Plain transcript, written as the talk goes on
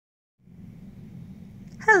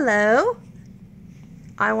Hello!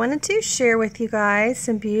 I wanted to share with you guys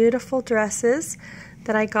some beautiful dresses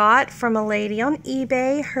that I got from a lady on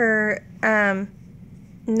eBay. Her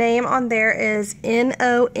name on there is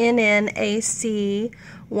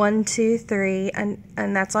NONNAC123,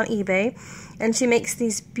 and that's on eBay. And she makes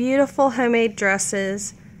these beautiful homemade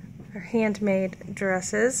dresses, or handmade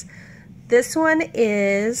dresses. This one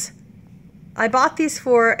is, I bought these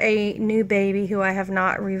for a new baby who I have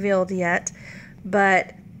not revealed yet,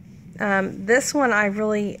 but this one I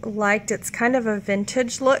really liked. It's kind of a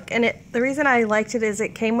vintage look, and the reason I liked it is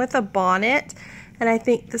it came with a bonnet, and I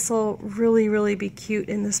think this will really be cute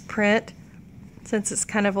in this print since it's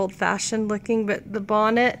kind of old-fashioned looking. But the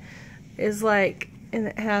bonnet is like, and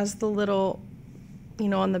it has the little, you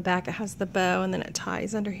know, on the back it has the bow, and then it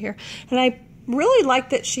ties under here. And I really like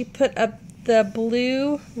that she put up the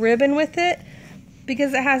blue ribbon with it,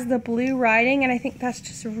 because it has the blue writing, and I think that's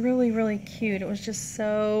just really cute. It was just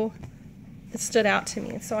so, it stood out to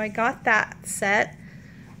me. So I got that set.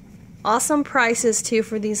 Awesome prices too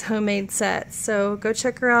for these homemade sets. So go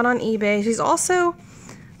check her out on eBay. She's also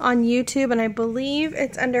on YouTube, and I believe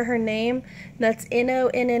it's under her name. That's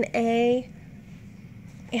NONNA.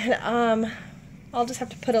 And I'll just have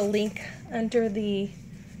to put a link under the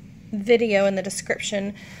video in the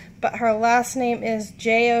description. But her last name is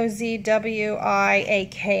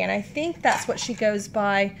JOZWIAK, and I think that's what she goes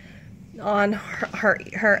by on her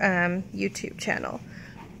YouTube channel.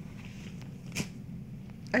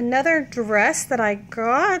 Another dress that I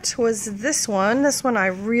got was this one. This one I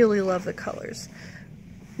really love the colors.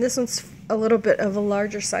 This one's a little bit of a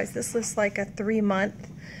larger size. This looks like a 3-month.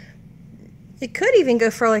 It could even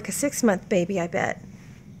go for like a 6-month baby, I bet.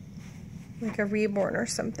 Like a reborn or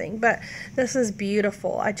something. But this is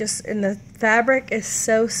beautiful. And the fabric is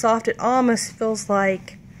so soft, it almost feels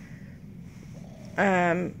like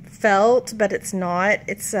felt, but it's not.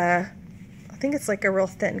 It's I think it's like a real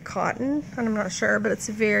thin cotton, and I'm not sure, but it's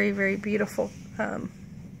a very beautiful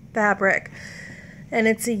fabric. And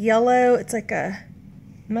it's a yellow, it's like a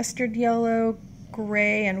mustard yellow,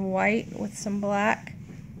 gray, and white with some black.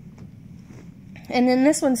 And then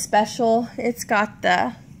this one's special. It's got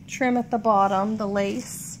the trim at the bottom, the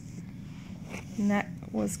lace, and that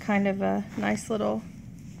was kind of a nice little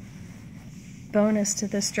bonus to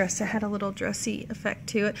this dress. It had a little dressy effect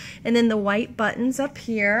to it. And then the white buttons up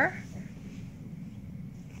here.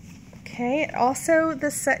 Okay, also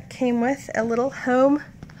this set came with a little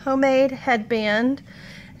homemade headband.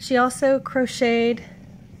 She also crocheted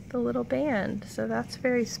the little band, so that's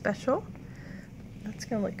very special. That's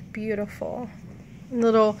gonna look beautiful.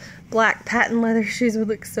 Little black patent leather shoes would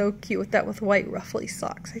look so cute with that, with white ruffly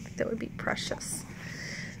socks. I think that would be precious.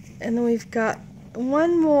 And then we've got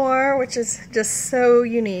one more, which is just so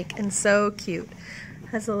unique and so cute.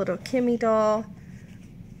 Has a little Kimmy doll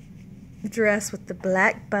dress with the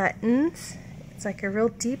black buttons. It's like a real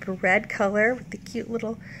deep red color with the cute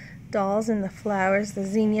little dolls and the flowers, the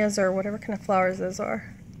zinnias or whatever kind of flowers those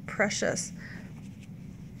are. Precious.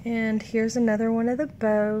 And here's another one of the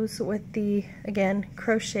bows with the, again,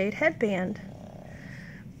 crocheted headband.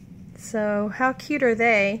 So how cute are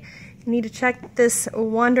they? You need to check this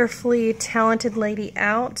wonderfully talented lady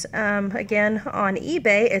out. Again, on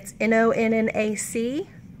eBay, it's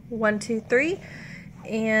NONNAC123.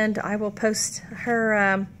 And I will post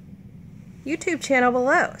her YouTube channel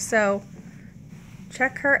below. So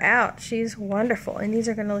check her out. She's wonderful. And these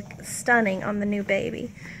are going to look stunning on the new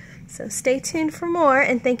baby. So stay tuned for more,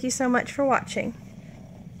 and thank you so much for watching.